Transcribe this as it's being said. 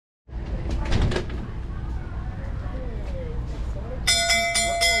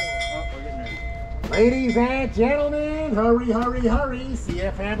Ladies and gentlemen, hurry, hurry, hurry.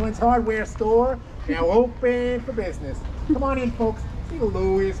 CF Hamblin's Hardware Store now open for business. Come on in, folks. See the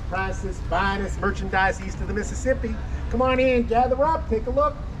lowest prices, finest merchandise east of the Mississippi. Come on in, gather up, take a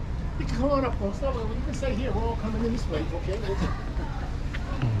look. You can come on up, folks. No, you can stay here. We're all coming in this way, okay?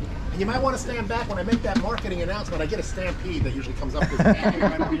 And you might want to stand back when I make that marketing announcement. I get a stampede that usually comes up this canyon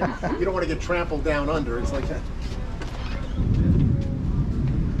right over here. You don't want to get trampled down under. It's like that.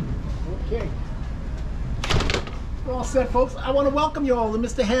 Okay. We're all set, folks. I want to welcome you all to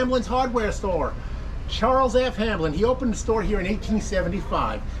Mr. Hamblin's Hardware Store. Charles F. Hamblin, he opened the store here in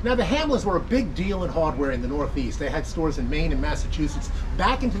 1875. Now, the Hamblins were a big deal in hardware in the Northeast. They had stores in Maine and Massachusetts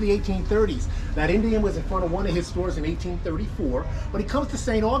back into the 1830s. That Indian was in front of one of his stores in 1834. But he comes to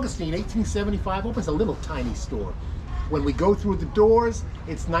St. Augustine, 1875, opens a little tiny store. When we go through the doors,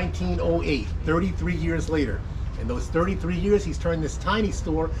 it's 1908, 33 years later. In those 33 years, he's turned this tiny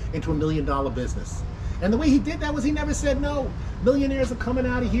store into $1 million business. And the way he did that was he never said no. Millionaires are coming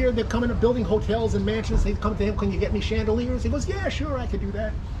out of here. They're coming to building hotels and mansions. They come to him, can you get me chandeliers? He goes, yeah, sure, I could do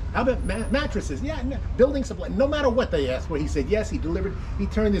that. How about mattresses? Yeah, building supply. No matter what they asked for, he said yes, he delivered. He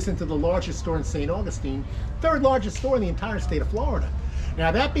turned this into the largest store in St. Augustine, third largest store in the entire state of Florida.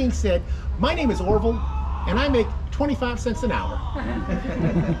 Now, that being said, my name is Orville, and I make 25 cents an hour.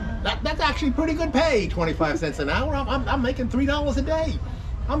 That's actually pretty good pay, 25 cents an hour. I'm making $3 a day.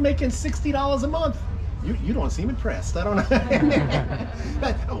 I'm making $60 a month. You don't seem impressed. I don't know.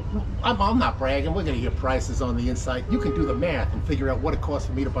 I'm not bragging. We're going to get prices on the inside. You can do the math and figure out what it costs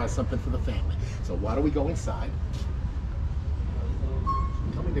for me to buy something for the family. So why don't we go inside?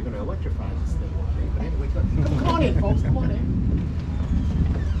 Tell me they're going to electrify this thing one day. But anyway, come on in, folks. Come on in.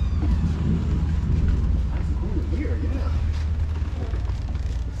 That's cool here, yeah.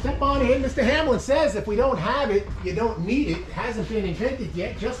 Step on in. Mr. Hamblin says if we don't have it, you don't need it. It hasn't been invented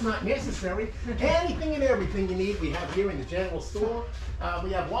yet, just not necessary. Anything and everything you need we have here in the general store.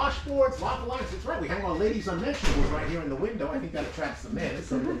 We have washboards, locker lines. That's right, we hang our ladies' unmentionables right here in the window. I think that attracts the men,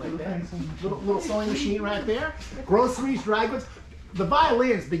 something like that. Little sewing machine right there. Groceries, dry goods. The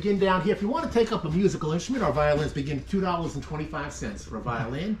violins begin down here. If you want to take up a musical instrument, our violins begin $2.25 for a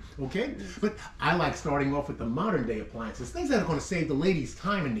violin, okay? But I like starting off with the modern day appliances, things that are going to save the ladies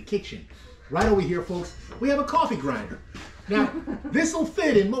time in the kitchen. Right over here, folks, we have a coffee grinder. Now, this will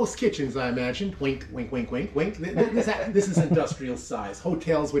fit in most kitchens, I imagine. Wink, wink, wink, wink, wink. This is industrial size.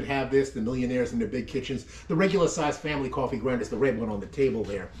 Hotels would have this, the millionaires in their big kitchens. The regular size family coffee grinder is the red one on the table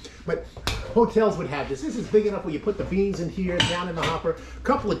there. But hotels would have this. This is big enough where you put the beans in here, down in the hopper.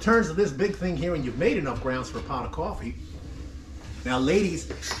 Couple of turns of this big thing here and you've made enough grounds for a pot of coffee. Now, ladies,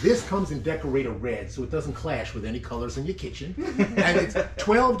 this comes in decorator red, so it doesn't clash with any colors in your kitchen. And it's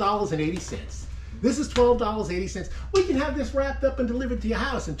 $12.80. This is $12.80. We can have this wrapped up and delivered to your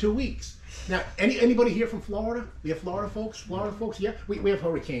house in 2 weeks. Now, anybody here from Florida? We have Florida folks? Florida folks, yeah? We have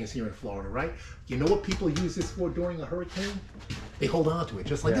hurricanes here in Florida, right? You know what people use this for during a hurricane? They hold on to it,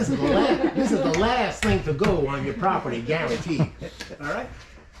 just like this is the last thing to go on your property, guaranteed. All right?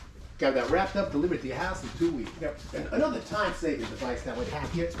 Got that wrapped up, delivered to your house in 2 weeks. Now, another time-saving device that we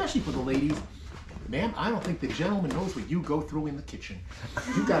have here, especially for the ladies. Ma'am, I don't think the gentleman knows what you go through in the kitchen.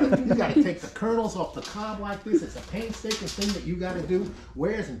 You gotta take the kernels off the cob like this. It's a painstaking thing that you gotta do.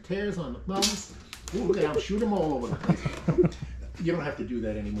 Wears and tears on the thumbs. Ooh, look at how I'm shooting them all over the place. You don't have to do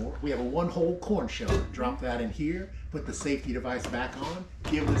that anymore. We have a one-hole corn shell. Drop that in here. Put the safety device back on.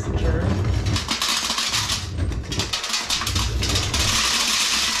 Give this a turn.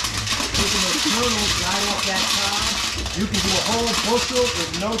 Taking those kernels right off that cob. You can do a whole bushel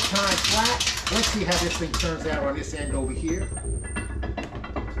with no time flat. Let's see how this thing turns out on this end over here.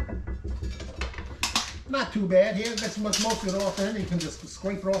 Not too bad here. That's most of it off in. You can just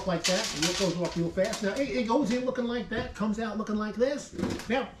scrape it off like that, and it goes off real fast. Now, it goes in looking like that, comes out looking like this.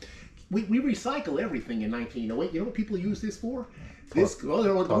 Now, we recycle everything in 1908. You know what people use this for? This,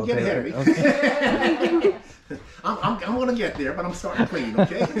 don't get ahead of me. Okay. I'm going to get there, but I'm starting clean,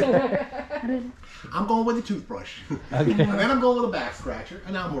 okay? I'm going with a toothbrush. Okay. And then I'm going with a back scratcher,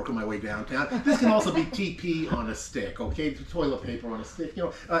 and now I'm working my way downtown. This can also be TP on a stick, okay? Toilet paper on a stick.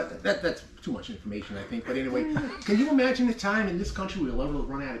 You know, that's too much information, I think. But anyway, can you imagine the time in this country we'll ever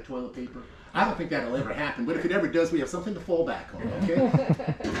run out of toilet paper? I don't think that'll ever happen, but if it ever does, we have something to fall back on, okay?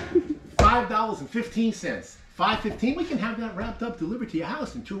 $5.15. $5.15, we can have that wrapped up, delivered to your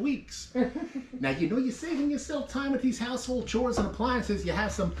house in 2 weeks. Now, you know you're saving yourself time with these household chores and appliances. You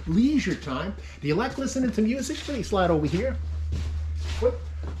have some leisure time. Do you like listening to music? Let me slide over here.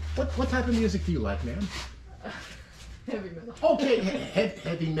 What type of music do you like, ma'am? Heavy metal. Okay,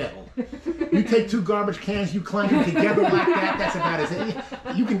 heavy metal. You take two garbage cans, you clang them together like that. That's about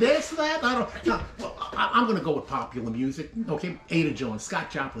it. You can dance to that? I don't. No. Well, I'm going to go with popular music. Okay, Ada Jones, Scott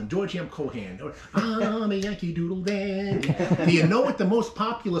Joplin, George M. Cohan, or I'm a Yankee Doodle Dandy. Do you know what the most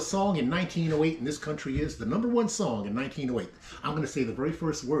popular song in 1908 in this country is? The #1 song in 1908. I'm going to say the very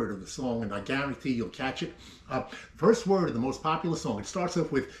first word of the song, and I guarantee you'll catch it. First word of the most popular song. It starts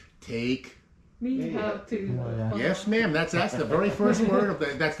off with "Take Me out to. Yes, ma'am. That's the very first word of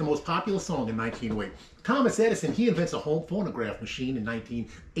that's the most popular song in 1908. Thomas Edison, he invents a home phonograph machine in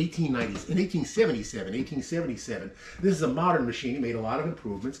 1877. This is a modern machine. He made a lot of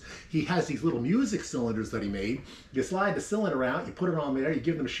improvements. He has these little music cylinders that he made. You slide the cylinder out, you put it on there, you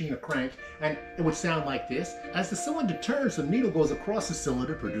give the machine a crank, and it would sound like this. As the cylinder turns, the needle goes across the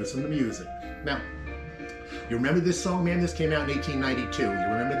cylinder, producing the music. Now, you remember this song, man? This came out in 1892. You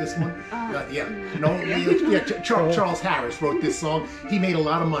remember this one? Charles Harris wrote this song. He made a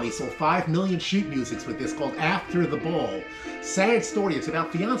lot of money, sold 5 million sheet musics with this called After the Ball. Sad story. It's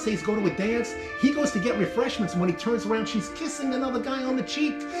about fiancés go to a dance. He goes to get refreshments, and when he turns around, she's kissing another guy on the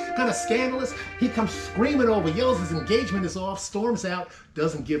cheek. Kind of scandalous. He comes screaming over, yells his engagement is off, storms out,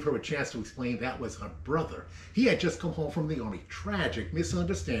 doesn't give her a chance to explain that was her brother. He had just come home from the army. Tragic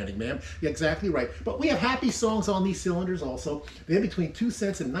misunderstanding, ma'am. You're exactly right. But we have happy songs on these cylinders also. They're between 2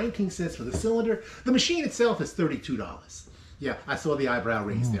 cents and 19 cents for the cylinder. The machine itself is $32. Yeah, I saw the eyebrow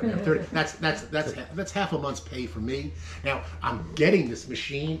raise there, ma'am. That's half a month's pay for me. Now, I'm getting this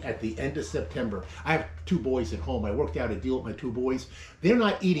machine at the end of September. I have 2 boys at home. I worked out a deal with my 2 boys. They're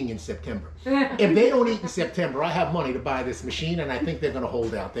not eating in September. If they don't eat in September, I have money to buy this machine, and I think they're going to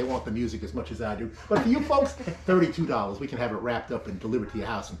hold out. They want the music as much as I do. But for you folks, $32. We can have it wrapped up and delivered to your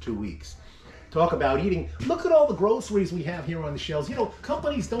house in 2 weeks. Talk about eating. Look at all the groceries we have here on the shelves. You know,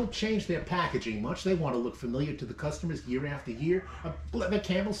 companies don't change their packaging much. They want to look familiar to the customers year after year. The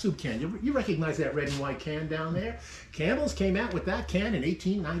Campbell soup can. You recognize that red and white can down there? Campbell's came out with that can in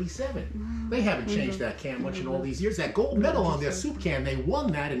 1897. They haven't changed that can much in all these years. That gold medal on their soup can, they won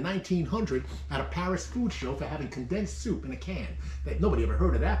that in 1900 at a Paris food show for having condensed soup in a can. Nobody ever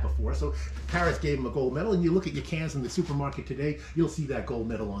heard of that before, so Paris gave them a gold medal, and you look at your cans in the supermarket today, you'll see that gold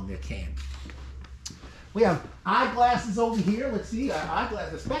medal on their can. We have eyeglasses over here. Let's see,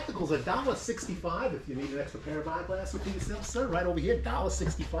 eyeglasses. The spectacles are $1.65 if you need an extra pair of eyeglasses for yourself, sir. Right over here,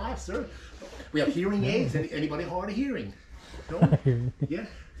 $1.65, sir. We have hearing aids. Anybody hard of hearing? No? Yeah.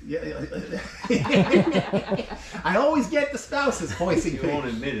 I always get the spouses voicing. You won't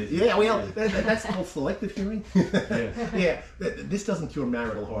admit it. Yeah, well, that's called selective hearing. Yeah, this doesn't cure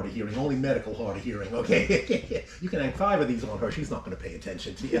marital hard of hearing, only medical hard of hearing, okay? You can hang 5 of these on her. She's not going to pay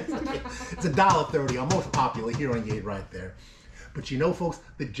attention to you. It's $1.30, our most popular hearing aid right there. But you know, folks,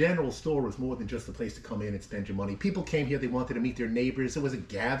 the general store was more than just a place to come in and spend your money. People came here, they wanted to meet their neighbors. It was a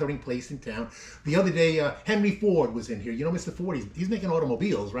gathering place in town. The other day, Henry Ford was in here. You know, Mr. Ford, he's making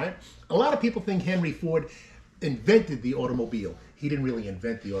automobiles, right? A lot of people think Henry Ford invented the automobile. He didn't really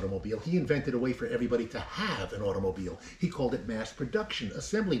invent the automobile. He invented a way for everybody to have an automobile. He called it mass production,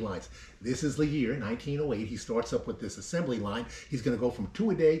 assembly lines. This is the year, 1908. He starts up with this assembly line. He's going to go from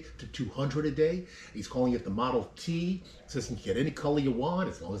 2 a day to 200 a day. He's calling it the Model T. Says you can get any color you want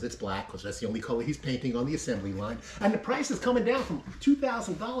as long as it's black, because that's the only color he's painting on the assembly line. And the price is coming down from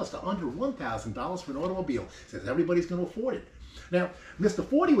 $2,000 to under $1,000 for an automobile. Says everybody's going to afford it. Now, Mr.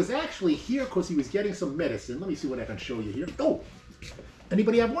 Fordy was actually here because he was getting some medicine. Let me see what I can show you here. Oh,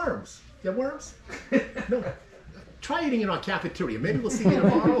 anybody have worms? You have worms? No. Try eating in our cafeteria. Maybe we'll see you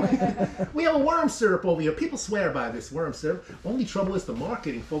tomorrow. We have a worm syrup over here. People swear by this worm syrup. Only trouble is the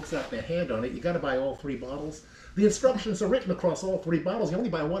marketing folks have their hand on it. You got to buy all 3 bottles. The instructions are written across all 3 bottles. You only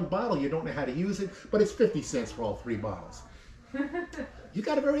buy 1 bottle. You don't know how to use it, but it's 50 cents for all 3 bottles. You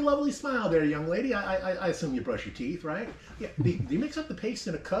got a very lovely smile there, young lady. I assume you brush your teeth, right? Yeah. Do you mix up the paste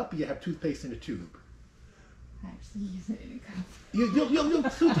in a cup, or you have toothpaste in a tube? Actually, use it in a cup. You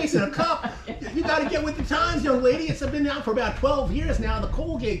toothpaste in a cup? You got to get with the times, young lady. It's been out for about 12 years now. The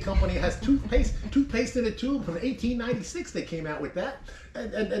Colgate company has toothpaste in a tube from 1896. They came out with that,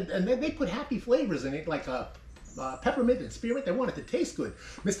 and then they put happy flavors in it, like peppermint and spearmint. They want it to taste good.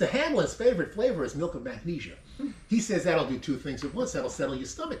 Mr. Hamlin's favorite flavor is milk of magnesia. He says that'll do 2 things at once. That'll settle your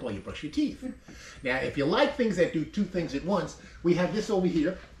stomach while you brush your teeth. Now, if you like things that do 2 things at once, we have this over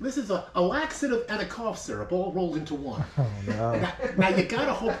here. This is a laxative and a cough syrup all rolled into one. Oh, no. Now you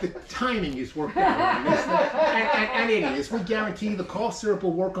gotta hope the timing is worked out on this thing. And it is. We guarantee the cough syrup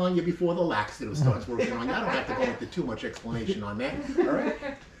will work on you before the laxative starts working on you. I don't have to go into too much explanation on that. All right?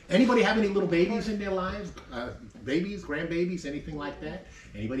 Anybody have any little babies in their lives? Babies, grandbabies, anything like that?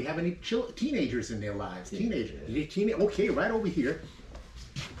 Anybody have any teenagers in their lives? Teenagers. Okay, right over here.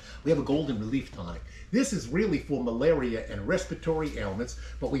 We have a golden relief tonic. This is really for malaria and respiratory ailments,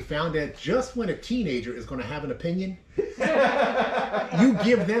 but we found that just when a teenager is going to have an opinion, you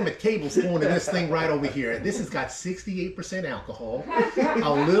give them a tablespoon of this thing right over here. This has got 68% alcohol,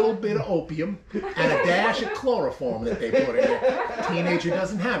 a little bit of opium, and a dash of chloroform that they put in there. Teenager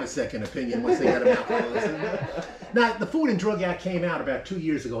doesn't have a second opinion once they got a mouthful. Now, the Food and Drug Act came out about 2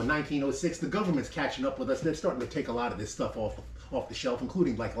 years ago in 1906. The government's catching up with us. They're starting to take a lot of this stuff off the shelf,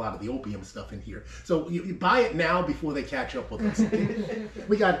 including like a lot of the opium stuff in here. So you buy it now before they catch up with us. Okay?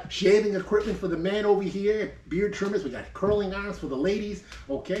 We got shaving equipment for the men over here, beard trimmers. We got curling irons for the ladies.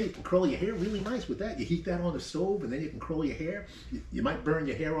 Okay, you can curl your hair really nice with that. You heat that on the stove and then you can curl your hair. You might burn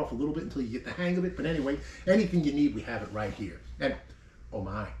your hair off a little bit until you get the hang of it. But anyway, anything you need, we have it right here. And oh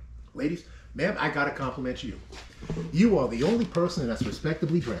my, ladies, ma'am, I gotta compliment you. You are the only person that's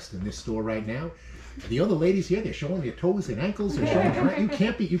respectably dressed in this store right now. The other ladies here, they're showing their toes and ankles. They're showing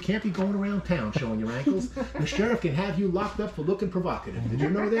you can't be going around town showing your ankles. The sheriff can have you locked up for looking provocative. Did you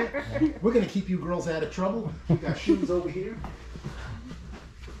know that? We're gonna keep you girls out of trouble. We got shoes over here.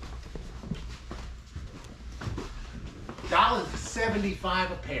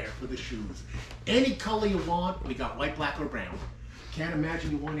 $1.75 a pair for the shoes. Any color you want. We got white, black, or brown. Can't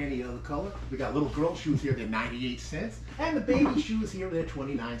imagine you want any other color. We got little girl shoes here, they're 98 cents. And the baby shoes here, they're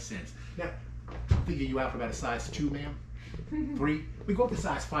 29 cents. Now, figure you out for about a size 2, ma'am. 3. We go up to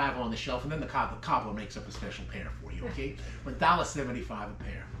size 5 on the shelf, and then the cobbler makes up a special pair for you, okay? But $1.75 a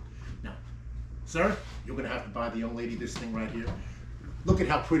pair. Now, sir, you're gonna have to buy the young lady this thing right here. Look at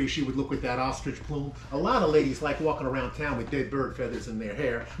how pretty she would look with that ostrich plume. A lot of ladies like walking around town with dead bird feathers in their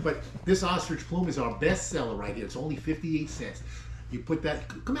hair, but this ostrich plume is our best seller right here. It's only 58 cents. You put that,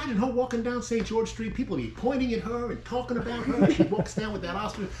 imagine her walking down St. George Street, people be pointing at her and talking about her. She walks down with that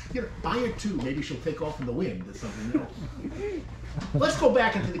ostrich. You know, buy her 2, maybe she'll take off in the wind or something, you know. Let's go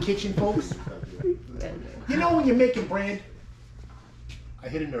back into the kitchen, folks. You know when you're making bread? I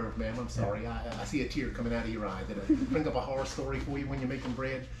hit a nerve, ma'am, I'm sorry. I see a tear coming out of your eye. Did I bring up a horror story for you when you're making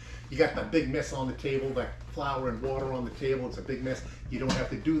bread? You got that big mess on the table, that flour and water on the table, it's a big mess. You don't have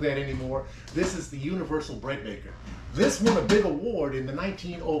to do that anymore. This is the Universal Bread Maker. This won a big award in the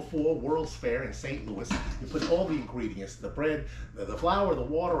 1904 World's Fair in St. Louis. You put all the ingredients, the bread, the flour, the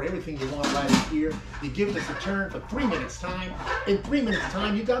water, everything you want right in here. You give this a turn for 3 minutes time. In 3 minutes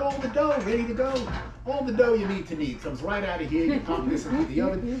time, you got all the dough ready to go. All the dough you need to need comes right out of here. You pop this into the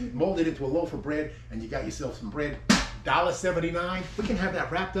oven, mold it into a loaf of bread, and you got yourself some bread. $1.79. We can have that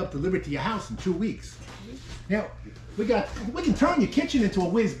wrapped up, delivered to your house in 2 weeks. Now, we can turn your kitchen into a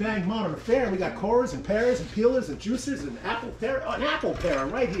whiz-bang modern affair. We got cores and pears and peelers and juicers and an apple parer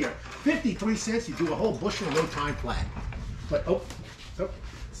right here. 53 cents, you do a whole bushel in no time flat. But,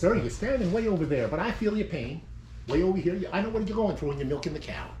 sir, you're standing way over there, but I feel your pain. Way over here, I know what you're going through when you're milking the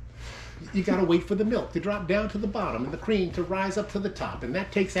cow. You gotta wait for the milk to drop down to the bottom and the cream to rise up to the top, and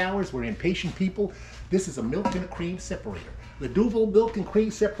that takes hours. We're impatient people. This is a milk and a cream separator. The Duvel milk and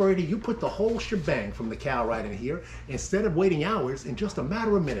cream separator, you put the whole shebang from the cow right in here. Instead of waiting hours, in just a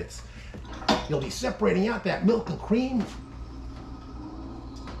matter of minutes, you'll be separating out that milk and cream.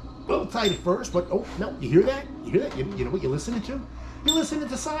 A little tight at first, but oh, no, you hear that? You hear that? You know what you're listening to? You're listening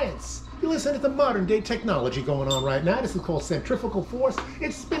to science. You're listening to modern day technology going on right now. This is called centrifugal force.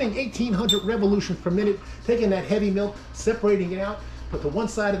 It's spinning 1,800 revolutions per minute, taking that heavy milk, separating it out. Put to one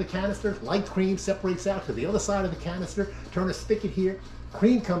side of the canister, light cream separates out to the other side of the canister, turn a spigot here,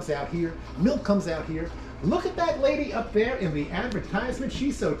 cream comes out here, milk comes out here. Look at that lady up there in the advertisement.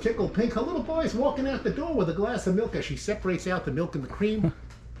 She's so tickled pink. Her little boy's walking out the door with a glass of milk as she separates out the milk and the cream.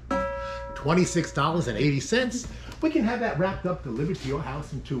 $26.80. We can have that wrapped up, delivered to your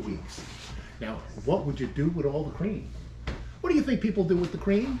house in 2 weeks. Now, what would you do with all the cream? What do you think people do with the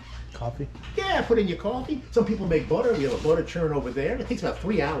cream? Coffee? Yeah, put in your coffee. Some people make butter. We have a butter churn over there. It takes about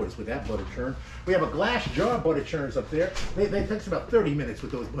 3 hours with that butter churn. We have a glass jar butter churns up there. It takes about 30 minutes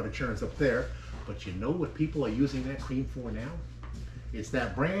with those butter churns up there. But you know what people are using that cream for now? It's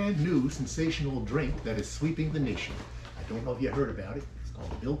that brand new sensational drink that is sweeping the nation. I don't know if you heard about it. It's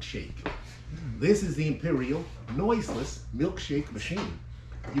called milkshake. This is the Imperial noiseless milkshake machine.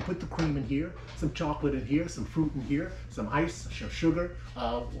 You put the cream in here, some chocolate in here, some fruit in here, some ice, some sugar.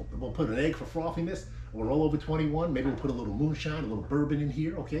 We'll put an egg for frothiness. We're all over 21. Maybe we'll put a little moonshine, a little bourbon in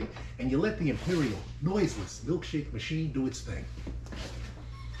here, okay? And you let the Imperial noiseless milkshake machine do its thing.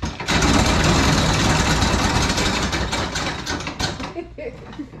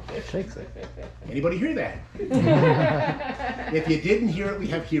 Shakes it. Anybody hear that? If you didn't hear it, we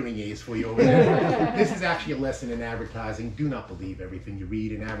have hearing aids for you over there. This is actually a lesson in advertising. Do not believe everything you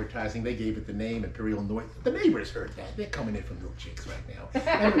read in advertising. They gave it the name Imperial North. The neighbors heard that. They're coming in from milkshakes right now.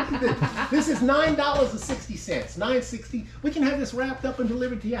 Anyway, this is $9.60. $9.60. We can have this wrapped up and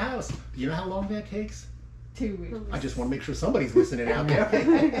delivered to your house. Do you know how long that takes? 2 weeks. I just want to make sure somebody's listening out there.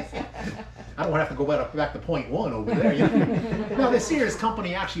 I don't want to have to go back to point one over there. You know? No, the Sears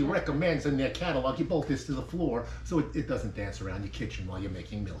company actually recommends in their catalog you bolt this to the floor so it doesn't dance around your kitchen while you're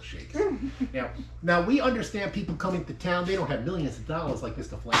making milkshakes. Now we understand people coming to town, they don't have millions of dollars like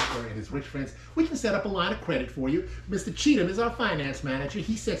Mr. Flansburgh and his rich friends. We can set up a line of credit for you. Mr. Cheatham is our finance manager.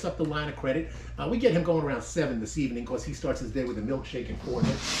 He sets up the line of credit. We get him going around 7 this evening because he starts his day with a milkshake and porridge.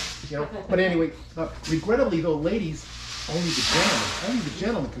 You know? But anyway, regrettably though, ladies, only the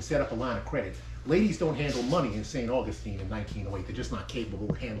gentleman can set up a line of credit. Ladies don't handle money in St. Augustine in 1908. They're just not capable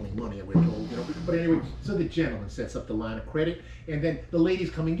of handling money, we're told, you know. But anyway, so the gentleman sets up the line of credit, and then the ladies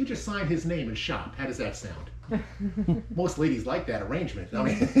come in, you just sign his name and shop. How does that sound? Most ladies like that arrangement. I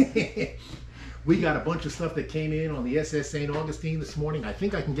mean, we got a bunch of stuff that came in on the SS St. Augustine this morning. I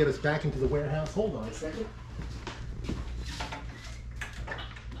think I can get us back into the warehouse. Hold on a second.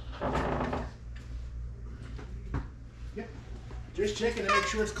 Just checking to make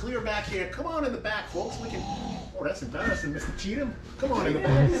sure it's clear back here. Come on in the back, folks. We can. Oh, that's embarrassing, Mr. Cheatham. Come on in the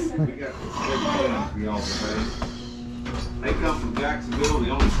back. We got the we all pay. They come from Jacksonville. They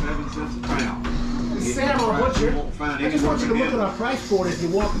only 7 cents a pound. Sam, our butcher. I just want you to look at our price board as you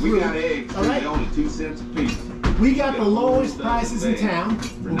walk through. We got eggs. All right. They're only 2 cents a piece. We got the lowest prices in town.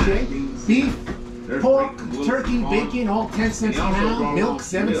 Okay. Beef, pork, turkey, bacon, all 10 cents a pound. Milk,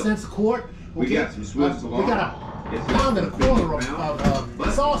 7 cents a quart. We got some Swiss We got a pound and a quarter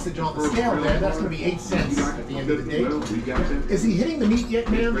of sausage on the scale there. That's going to be 8 cents at the end of the day. Is he hitting the meat yet,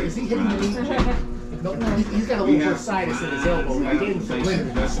 ma'am? Is he hitting the meat? No, he's got a little bursitis in his elbow. I gave him some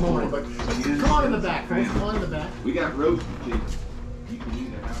linen this morning, but come on in the back, folks. Come on in the back. We got roasted chicken. You can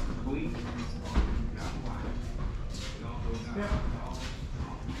either have the queen or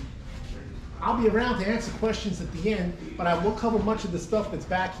I'll be around to answer questions at the end, but I will cover much of the stuff that's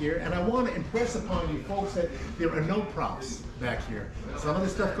back here, and I want to impress upon you folks that there are no props back here. Some of the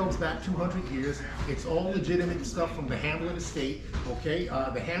stuff goes back 200 years. It's all legitimate stuff from the Hamlet estate, okay?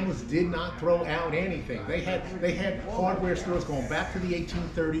 The Hamlets did not throw out anything. They had hardware stores going back to the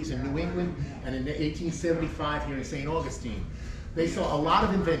 1830s in New England and in 1875 here in St. Augustine. They saw a lot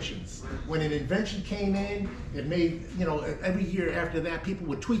of inventions. When an invention came in, it made, you know, every year after that, people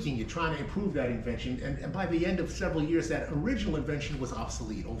were tweaking it, trying to improve that invention. And by the end of several years, that original invention was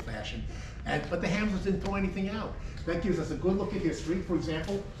obsolete, old-fashioned. But the Hamlets didn't throw anything out. That gives us a good look at history. For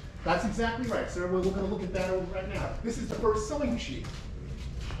example, that's exactly right, sir. We're going to look at that over right now. This is the first sewing machine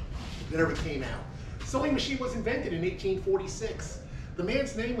that ever came out. Sewing machine was invented in 1846. The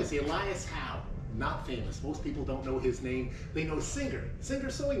man's name was Elias Howe. Not famous. Most people don't know his name. They know Singer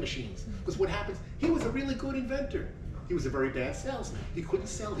sewing machines. Because what happens, he was a really good inventor. He was a very bad salesman. He couldn't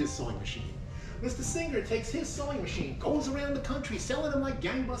sell his sewing machine. Mr. Singer takes his sewing machine, goes around the country selling them like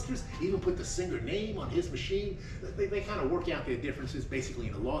gangbusters, even put the Singer name on his machine. They kind of work out their differences basically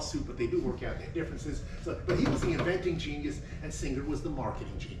in a lawsuit, but they do work out their differences. But he was the inventing genius, and Singer was the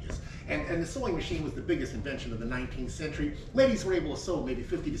marketing genius. And the sewing machine was the biggest invention of the 19th century. Ladies were able to sew maybe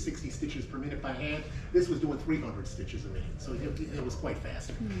 50 to 60 stitches per minute by hand. This was doing 300 stitches a minute, so it was quite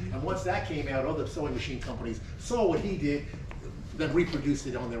fast. And once that came out, other sewing machine companies saw what he did, then reproduced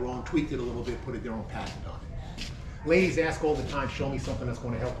it on their own, tweaked it a little bit, put their own patent on it. Ladies ask all the time, show me something that's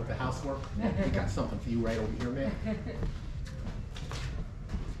going to help with the housework. We got something for you right over here, man.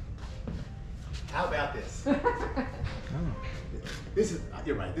 How about this? This is,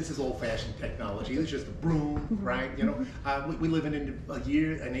 you're right, this is old-fashioned technology. It's just a broom, right? You know, we live in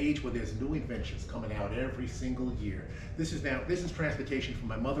an age where there's new inventions coming out every single year. This is transportation from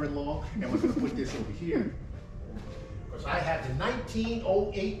my mother-in-law, and we're going to put this over here. Because I have the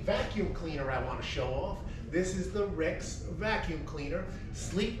 1908 vacuum cleaner I want to show off. This is the Rex vacuum cleaner.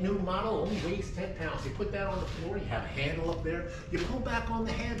 Sleek new model, only weighs 10 pounds. You put that on the floor, you have a handle up there. You pull back on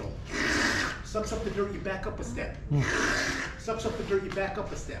the handle. Sucks up the dirt, you back up a step. Sucks up the dirt, you back up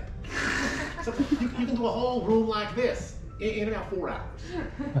a step. So you can do a whole room like this in about 4 hours.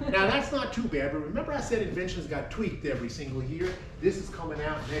 Now that's not too bad, but remember I said inventions got tweaked every single year? This is coming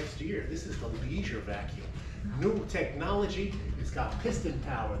out next year. This is the leisure vacuum. New technology, it's got piston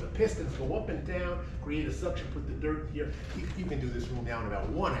power. The pistons go up and down, create a suction, put the dirt here. You can do this room now in about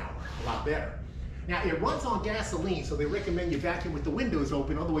 1 hour, a lot better. Now it runs on gasoline, so they recommend you vacuum with the windows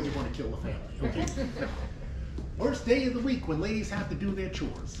open, otherwise you're going to kill the family, okay? Worst day of the week when ladies have to do their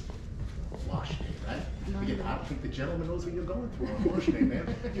chores. Wash day, right? I don't think the gentleman knows what you're going through on wash day,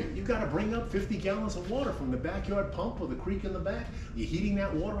 man. You got to bring up 50 gallons of water from the backyard pump or the creek in the back. You're heating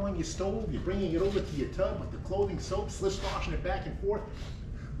that water on your stove. You're bringing it over to your tub with the clothing soap, slish-washing it back and forth.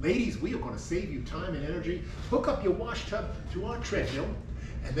 Ladies, we are going to save you time and energy. Hook up your wash tub to our treadmill,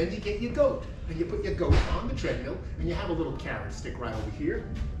 and then you get your goat. And you put your goat on the treadmill, and you have a little carrot stick right over here.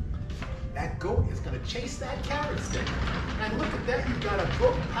 That goat is going to chase that carrot stick. And look at that, you've got a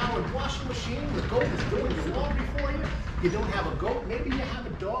goat-powered washing machine. The goat is doing your laundry for you. You don't have a goat, maybe you have a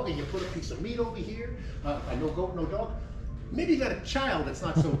dog and you put a piece of meat over here. No goat, no dog. Maybe you got a child that's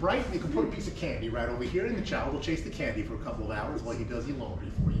not so bright and you can put a piece of candy right over here and the child will chase the candy for a couple of hours while he does your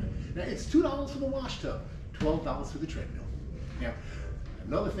laundry for you. Now, it's $2 for the wash tub, $12 for the treadmill. Now,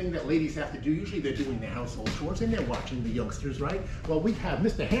 another thing that ladies have to do, usually they're doing their household chores and they're watching the youngsters, right? Well, we have,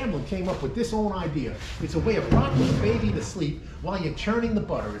 Mr. Hamlin came up with this own idea. It's a way of rocking the baby to sleep while you're churning the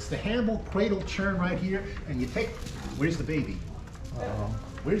butter. It's the Hamlin cradle churn right here, and you take, where's the baby?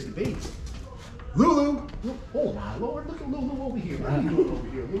 Where's the baby? Lulu! Oh my Lord, look at Lulu over here. What are you doing over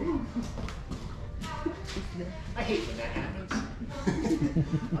here, Lulu? I hate when that happens.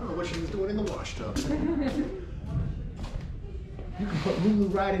 I don't know what she was doing in the wash tub. You can put Lulu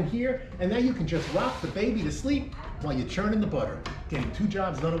right in here, and now you can just rock the baby to sleep while you're churning the butter. Getting 2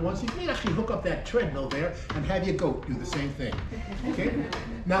 jobs done at once. You can actually hook up that treadmill there and have your goat do the same thing. Okay?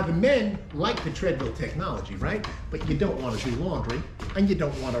 Now the men like the treadmill technology, right? But you don't want to do laundry, and you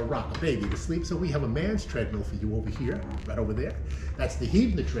don't want to rock a baby to sleep, so we have a man's treadmill for you over here, right over there. That's the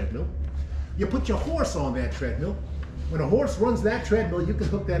heaving treadmill. You put your horse on that treadmill. When a horse runs that treadmill, you can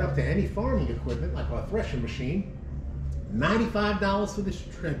hook that up to any farming equipment, like our threshing machine. $95 for this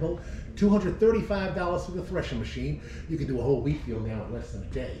treadmill, $235 for the threshing machine. You can do a whole wheat field now in less than a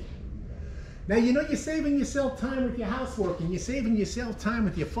day. Now, you know you're saving yourself time with your housework and you're saving yourself time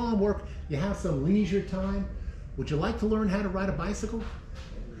with your farm work. You have some leisure time. Would you like to learn how to ride a bicycle?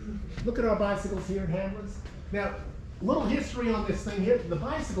 Look at our bicycles here in Hamlin's. Now, a little history on this thing here. The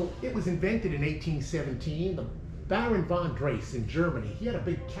bicycle, it was invented in 1817. The Baron von Drace in Germany. He had a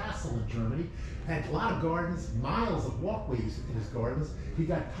big castle in Germany, had a lot of gardens, miles of walkways in his gardens. He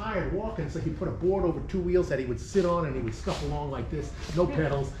got tired walking, so he put a board over 2 wheels that he would sit on and he would scuff along like this, no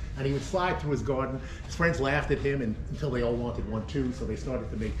pedals, and he would slide through his garden. His friends laughed at him until they all wanted one too, so they started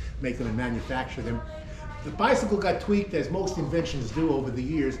to make them and manufacture them. The bicycle got tweaked, as most inventions do over the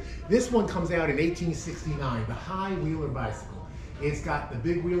years. This one comes out in 1869, the high wheeler bicycle. It's got the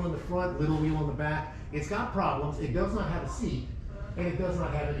big wheel in the front, little wheel in the back. It's got problems. It does not have a seat, and it does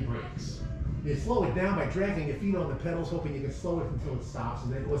not have any brakes. You slow it down by dragging your feet on the pedals, hoping you can slow it until it stops,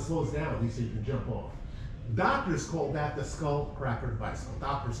 and then it slows down at least so you can jump off. Doctors call that the skull cracker bicycle.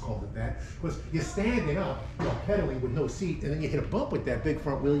 Doctors called it that because you're standing up, pedaling with no seat, and then you hit a bump with that big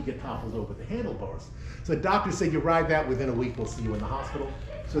front wheel, you get toppled over the handlebars. So doctors say you ride that within a week, we'll see you in the hospital.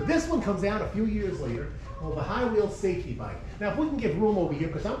 So this one comes out a few years later, called the high wheel safety bike. Now if we can get room over here,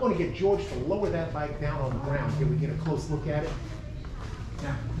 because I'm going to get George to lower that bike down on the ground here, we get a close look at it.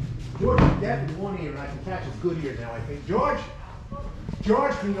 Now, George is deaf in one ear, and I can catch his good ear now, I think. George,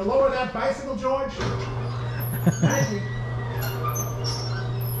 can you lower that bicycle, George? Thank you.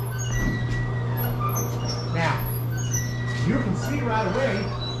 Now, you can see right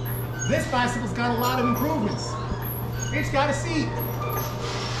away, this bicycle's got a lot of improvements. It's got a seat.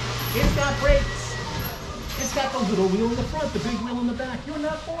 It's got brakes. It's got the little wheel in the front, the big wheel in the back. You're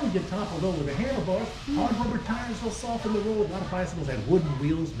not going to get toppled over the handlebars. Hard rubber tires will soften the road. A lot of bicycles had wooden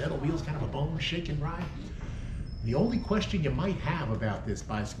wheels, metal wheels, kind of a bone shaking ride. The only question you might have about this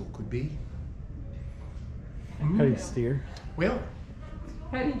bicycle could be, how do you steer? Well,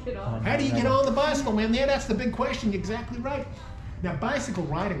 How do you get on? how do you get on the bicycle, man? Yeah, that's the big question. You're exactly right. Now, bicycle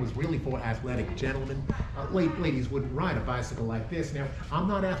riding was really for athletic gentlemen. Ladies wouldn't ride a bicycle like this. Now, I'm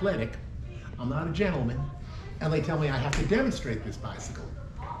not athletic. I'm not a gentleman. And they tell me I have to demonstrate this bicycle.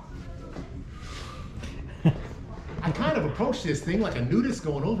 I kind of approach this thing like a nudist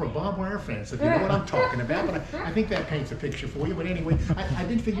going over a barbed wire fence, if you know what I'm talking about, but I think that paints a picture for you. But anyway, I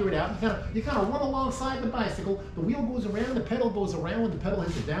did figure it out. You kind of run alongside the bicycle, the wheel goes around, the pedal goes around. When the pedal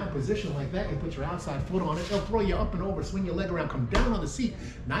hits a down position like that, you put your outside foot on it, it'll throw you up and over, swing your leg around, come down on the seat,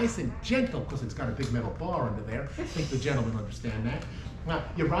 nice and gentle, because it's got a big metal bar under there. I think the gentlemen understand that. Now,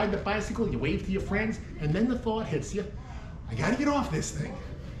 you ride the bicycle, you wave to your friends, and then the thought hits you, I gotta get off this thing.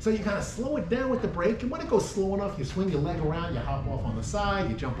 So you kind of slow it down with the brake, and when it goes slow enough, you swing your leg around, you hop off on the side,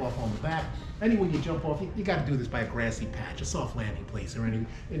 you jump off on the back. Anyway, you jump off, you got to do this by a grassy patch, a soft landing place, or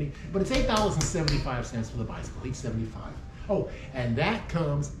any. But it's $8.75 for the bicycle, $8.75. Oh, and that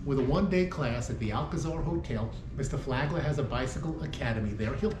comes with a one-day class at the Alcazar Hotel. Mr. Flagler has a bicycle academy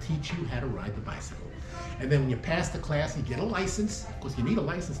there. He'll teach you how to ride the bicycle. And then when you pass the class, you get a license, because you need a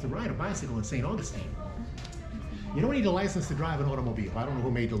license to ride a bicycle in St. Augustine. You don't need a license to drive an automobile. I don't know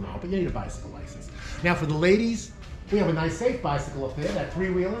who made the law, but you need a bicycle license. Now for the ladies, we have a nice safe bicycle up there, that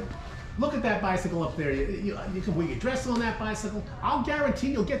three-wheeler. Look at that bicycle up there. You can wear your dress on that bicycle. I'll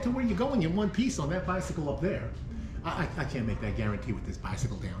guarantee you'll get to where you're going in one piece on that bicycle up there. I can't make that guarantee with this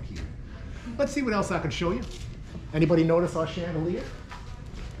bicycle down here. Let's see what else I can show you. Anybody notice our chandelier?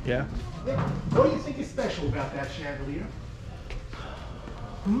 Yeah. Yeah. What do you think is special about that chandelier?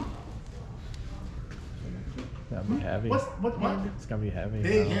 Hmm? It's gonna be heavy. What? It's gonna be heavy.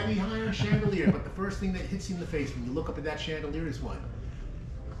 Big, heavy iron chandelier. But the first thing that hits you in the face when you look up at that chandelier is what?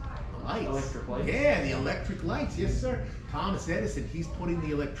 The lights. Electric lights. Yeah, the electric lights. Yes, sir. Thomas Edison, he's putting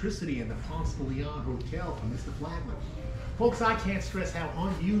the electricity in the Ponce de Leon Hotel for Mr. Flagler. Folks, I can't stress how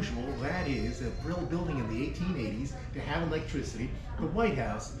unusual that is, a building in the 1880s to have electricity. The White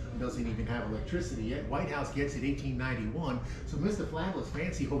House doesn't even have electricity yet. White House gets it 1891. So Mr. Flagler's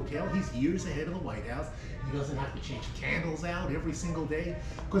fancy hotel, he's years ahead of the White House. He doesn't have to change candles out every single day,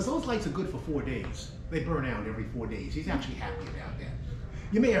 because those lights are good for 4 days. They burn out every 4 days. He's actually happy about that.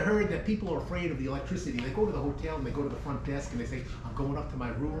 You may have heard that people are afraid of the electricity. They go to the hotel and they go to the front desk and they say, I'm going up to my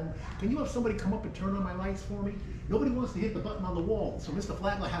room. Can you have somebody come up and turn on my lights for me? Nobody wants to hit the button on the wall. So Mr.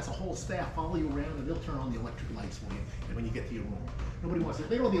 Flagler has a whole staff follow you around and they'll turn on the electric lights for you. And when you get to your room, nobody wants it.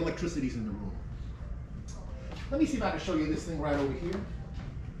 They know the electricity's in the room. Let me see if I can show you this thing right over here.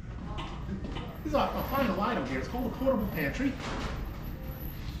 This is a final item here. It's called a portable pantry.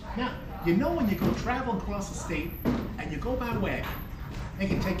 Now, you know when you go travel across the state and you go by wagon, it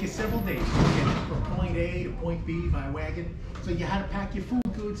can take you several days to get from point A to point B by wagon. So you had to pack your food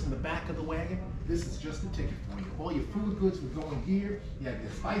goods in the back of the wagon. This is just a ticket for you. All your food goods would go in here. You have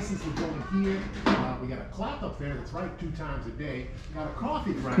your spices would go in here. We got a clock up there that's right 2 times a day. Got a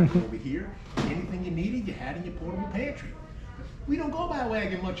coffee grinder over here. Anything you needed, you had in your portable pantry. We don't go by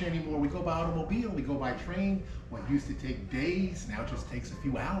wagon much anymore. We go by automobile, we go by train. What used to take days now just takes a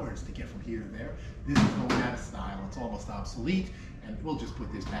few hours to get from here to there. This is going out of style. It's almost obsolete. And we'll just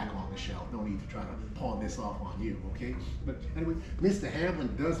put this back on the shelf. No need to try to pawn this off on you, okay? But anyway, Mr. Hamlin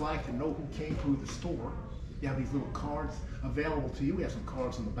does like to know who came through the store. You have these little cards available to you. We have some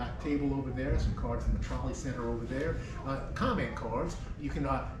cards on the back table over there, some cards in the trolley center over there. Comment cards. You can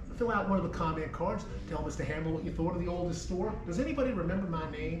fill out one of the comment cards. Tell Mr. Hamlin what you thought of the oldest store. Does anybody remember my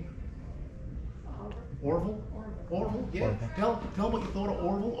name? Orville? Orville, yeah. Orville. Tell them what you thought of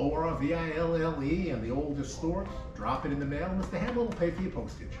Orville, O-R-V-I-L-L-E, and the oldest store. Drop it in the mail. Mr. Hamlin will pay for your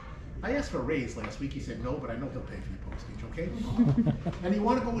postage. I asked for a raise last week. He said no, but I know he'll pay for your postage, okay? And you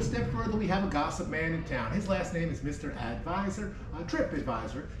want to go a step further, we have a gossip man in town. His last name is Mr. Advisor, Trip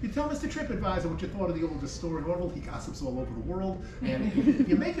Advisor. You tell Mr. Trip Advisor what you thought of the oldest store in Orville. He gossips all over the world. And if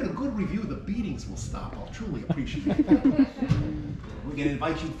you make it a good review, the beatings will stop. I'll truly appreciate that. We're going to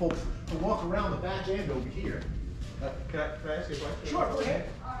invite you folks to walk around the back end over here. Can I ask you a question? Sure, go ahead.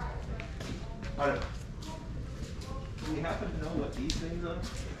 Do we happen to know what these things are?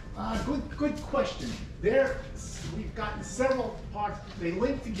 Good question. We've gotten several parts. They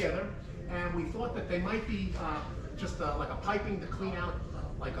link together, and we thought that they might be just like a piping to clean out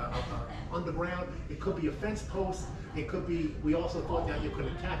like a underground. It could be a fence post. It could be. We also thought that you could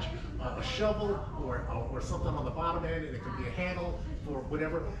attach a shovel or something on the bottom end, and it could be a handle for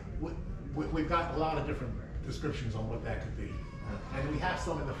whatever. We've got a lot of different descriptions on what that could be. And we have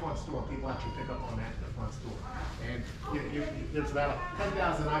some in the front store. People actually pick up on that in the front store. And there's about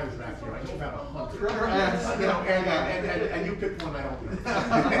 10,000 items back here. I know about 100. You know, and you picked one I don't know.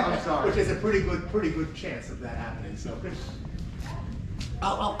 I'm sorry. Which is a pretty good chance of that happening. So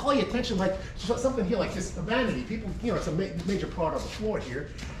I'll call your attention, like something here like this vanity. People, you know, it's a major part of the floor here.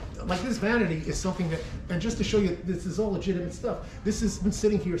 Like this vanity is something that, and just to show you, this is all legitimate stuff. This has been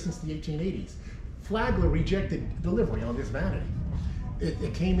sitting here since the 1880s. Flagler rejected delivery on this vanity.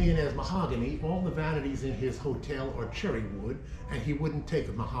 It came in as mahogany. All the vanities in his hotel are cherry wood, and he wouldn't take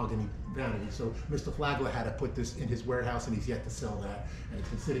a mahogany vanity. So Mr. Flagler had to put this in his warehouse, and he's yet to sell that. And it's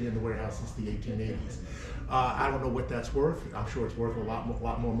been sitting in the warehouse since the 1880s. I don't know what that's worth. I'm sure it's worth a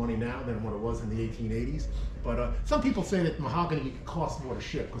lot more money now than what it was in the 1880s. But some people say that mahogany costs more to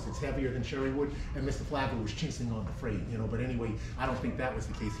ship because it's heavier than cherry wood, and Mr. Flagler was chinking on the freight, you know. But anyway, I don't think that was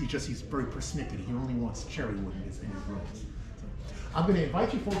the case. He's very persnickety. He only wants cherry wood in his rooms. I'm going to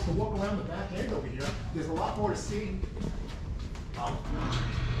invite you folks to walk around the back end over here. There's a lot more to see. We've got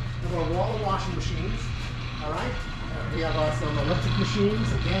a wall of washing machines, all right? We have some electric machines,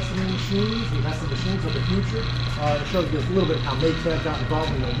 some gasoline machines. We have some machines of the future. It shows you a little bit how Maytag got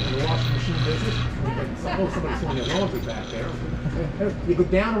involved in the washing machine business. Somebody's doing their laundry back there. You go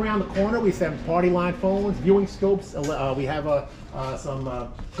down around the corner, we have party line phones, viewing scopes. We have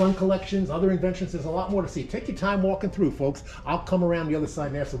some gun collections, other inventions. There's a lot more to see. Take your time walking through, folks. I'll come around the other side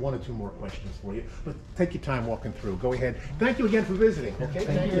and answer 1 or 2 more questions for you. But take your time walking through. Go ahead. Thank you again for visiting. Okay.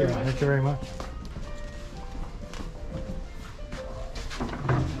 Thank you. Thank you very much.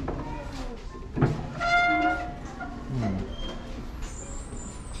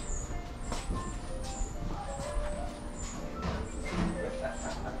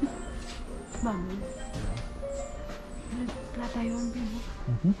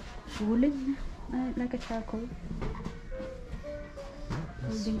 Like a charcoal.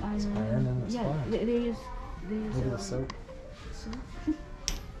 Holding iron. Iron in the Yeah, spot. they use Look at the soap. soap.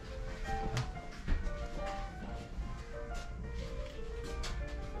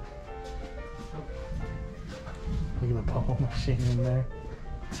 Look at the bubble machine in there.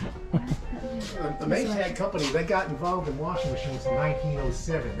 The Maytag company, they got involved in washing machines in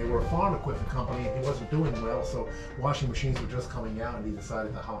 1907. They were a farm equipment company. It wasn't doing well, so washing machines were just coming out, and he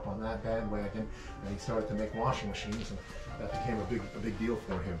decided to hop on that bandwagon, and he started to make washing machines, and that became a big deal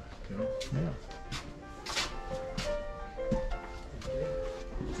for him. You know? Yeah.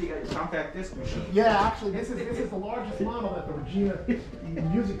 So you got your compact disc machine. Yeah, actually, this is the largest model that the Regina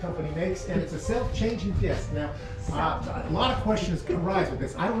Music Company makes, and it's a self-changing disc. Now, a lot of questions arise with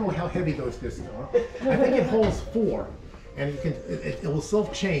this. I don't know how heavy those discs are. I think it holds 4, and it will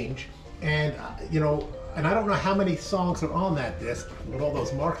self-change, and you know. And I don't know how many songs are on that disc with all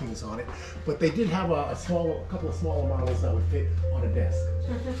those markings on it, but they did have a couple of smaller models that would fit on a desk,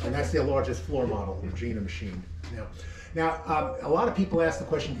 and that's their largest floor model, Regina machine. Now, a lot of people ask the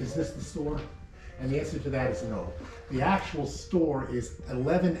question, is this the store? And the answer to that is no. The actual store is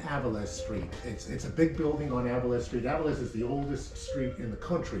 11 Avalez Street. It's a big building on Avalez Street. Avalez is the oldest street in the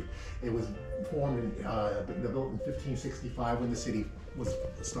country. It was formed built in 1565 when the city was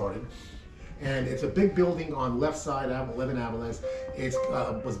started. And it's a big building on left side, 11 Avalez. It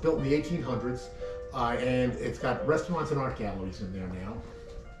was built in the 1800s, and it's got restaurants and art galleries in there now.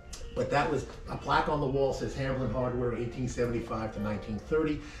 But that was a plaque on the wall says Hamblin Hardware, 1875 to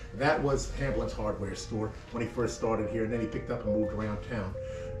 1930. That was Hamblin's hardware store when he first started here, and then he picked up and moved around town.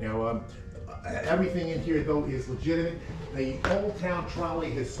 Now, everything in here, though, is legitimate. The Old Town Trolley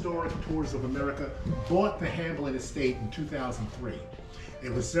Historic Tours of America bought the Hamblin estate in 2003.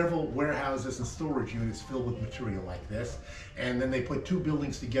 It was several warehouses and storage units filled with material like this, and then they put 2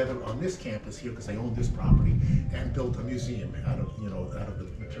 buildings together on this campus here because they owned this property, and built a museum out of the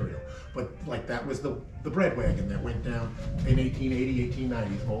material. But like that was the bread wagon that went down in 1880,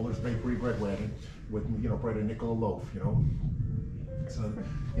 1890s, Bowler's Bakery bread wagon with bread a nickel a loaf, So,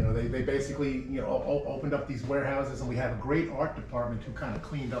 they basically, opened up these warehouses, and we have a great art department who kind of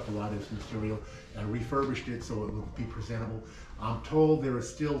cleaned up a lot of this material and refurbished it so it would be presentable. I'm told there are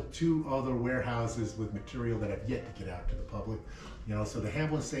still 2 other warehouses with material that have yet to get out to the public. So the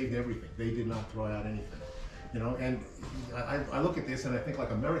Hamblin saved everything. They did not throw out anything. And I look at this and I think like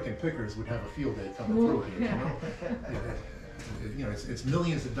American Pickers would have a field day coming through here. It's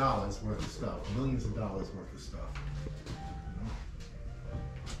millions of dollars worth of stuff. Millions of dollars worth of stuff.